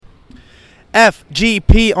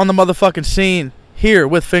FGP on the motherfucking scene here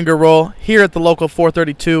with Fingarowl here at the Local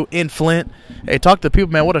 432 in Flint. Hey, talk to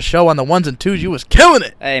people, man. What a show on the ones and twos. You was killing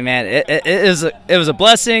it. Hey, man, it was a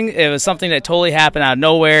blessing. It was something that totally happened out of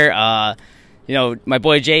nowhere. My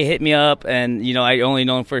boy Jay hit me up, and, I only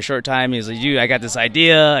know him for a short time. He was like, dude, I got this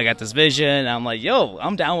idea. I got this vision. And I'm like, yo,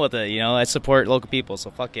 I'm down with it. I support local people,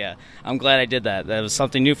 so fuck yeah. I'm glad I did that. That was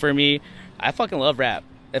something new for me. I fucking love rap.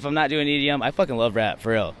 If I'm not doing EDM, I fucking love rap,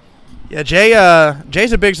 for real. Yeah,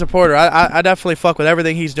 Jay's a big supporter. I definitely fuck with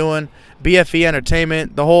everything he's doing. BFE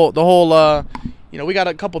Entertainment, the whole we got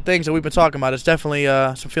a couple things that we've been talking about. It's definitely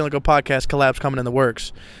some Feeling Good podcast collabs coming in the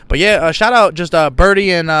works. But yeah, shout out just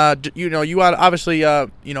Birdie and you obviously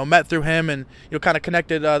met through him and kind of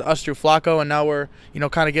connected us through Flaco, and now we're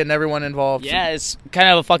kind of getting everyone involved. Yeah, it's kind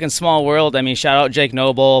of a fucking small world. I mean, shout out Jake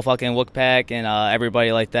Noble, fucking Wookpack, and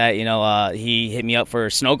everybody like that. He hit me up for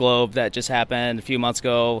Snow Globe that just happened a few months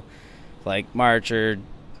ago, like March or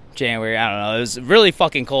January, I don't know. It was really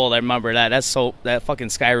fucking cold. I remember that. That fucking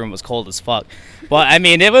Skyrim was cold as fuck. But I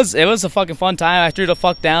mean, it was a fucking fun time. I threw the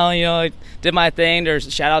fuck down. I did my thing.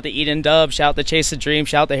 There's shout out to Eden Dub, shout out to Chase the Dream,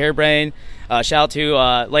 shout out to Hairbrain, shout out to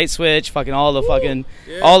Light Switch, fucking all the fucking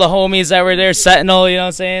all the homies that were there. Sentinel, you know what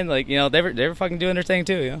I'm saying? Like they were fucking doing their thing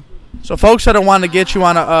too. So folks that are wanting to get you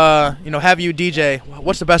on a have you DJ,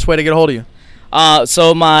 what's the best way to get a hold of you?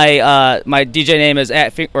 So my DJ name is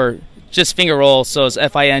just Fingarowl, so it's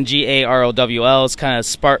Fingarowl. It's kind of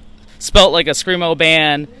spelt like a screamo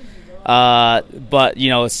band, but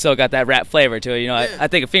it's still got that rap flavor to it. I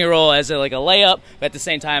think of Fingarowl as like a layup, but at the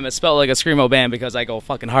same time it's spelt like a screamo band because I go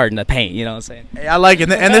fucking hard in the paint. You know what I'm saying? Hey, I like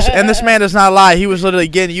it, and this man does not lie. He was literally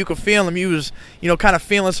you could feel him. He was kind of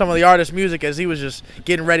feeling some of the artist's music as he was just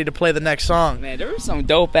getting ready to play the next song. Man, there were some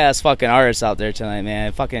dope ass fucking artists out there tonight,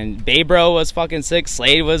 man. Fucking Baybro was fucking sick.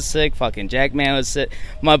 Slade was sick. Fucking Jackman was sick.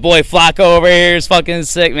 My boy Flaco over here is fucking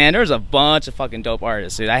sick, man. There was a bunch of fucking dope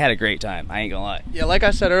artists, dude. I had a great time. I ain't gonna lie. Yeah, like I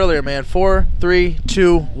said earlier, man. 4, 3,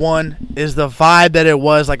 2, 1 is the vibe that it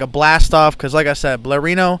was, like a blast off. Because like I said,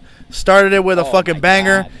 Blarino started it with a fucking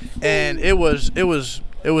banger, and it was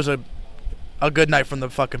a good night from the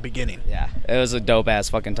fucking beginning. Yeah, it was a dope ass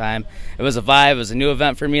fucking time. It was a vibe. It was a new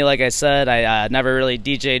event for me. Like I said, I never really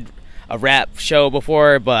DJ'd a rap show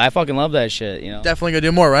before, but I fucking love that shit. Definitely gonna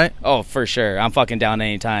do more, right? Oh, for sure. I'm fucking down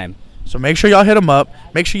anytime. So make sure y'all hit him up.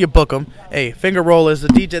 Make sure you book him. Hey, Fingarowl is the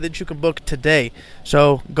DJ that you can book today.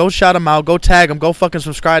 So go shout him out. Go tag him. Go fucking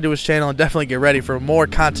subscribe to his channel and definitely get ready for more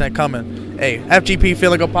content coming. Hey, FGP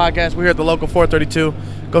Feeling Good Podcast. We're here at the Local 432.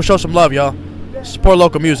 Go show some love, y'all. Support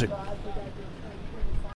local music.